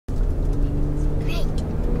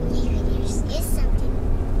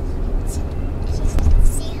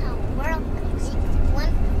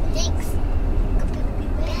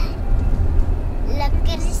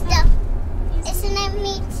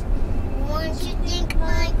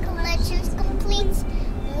means.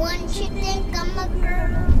 Wouldn't you think I'm a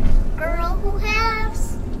girl who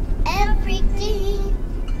has everything?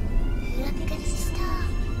 Look at this stuff,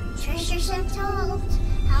 treasures untold.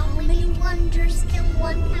 How many wonders can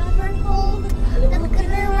one ever hold? Look at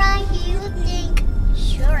her right, you think,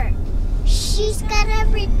 sure, she's got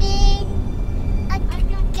everything. I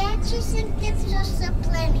got gadgets and gifts just a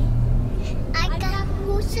plenty. I got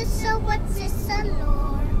who's it, so what's this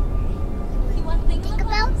allure? You want to think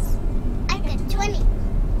about? I got 20.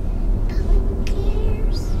 But who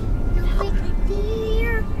cares? No big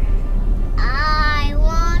deal. I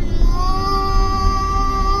want more.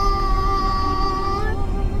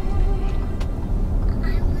 I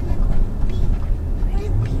want to be where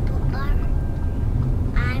the people are.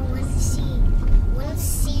 I want to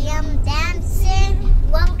see them dancing,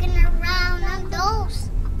 walking around on those.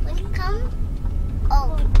 When you come,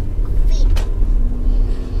 oh, feet.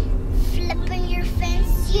 Flipping your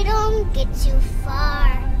fence, you don't get too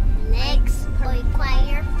far. Legs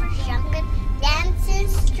require for jumping, dancing,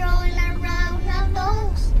 strolling around on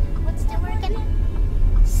those. What's the word again?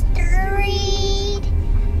 Street.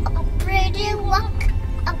 A pretty walk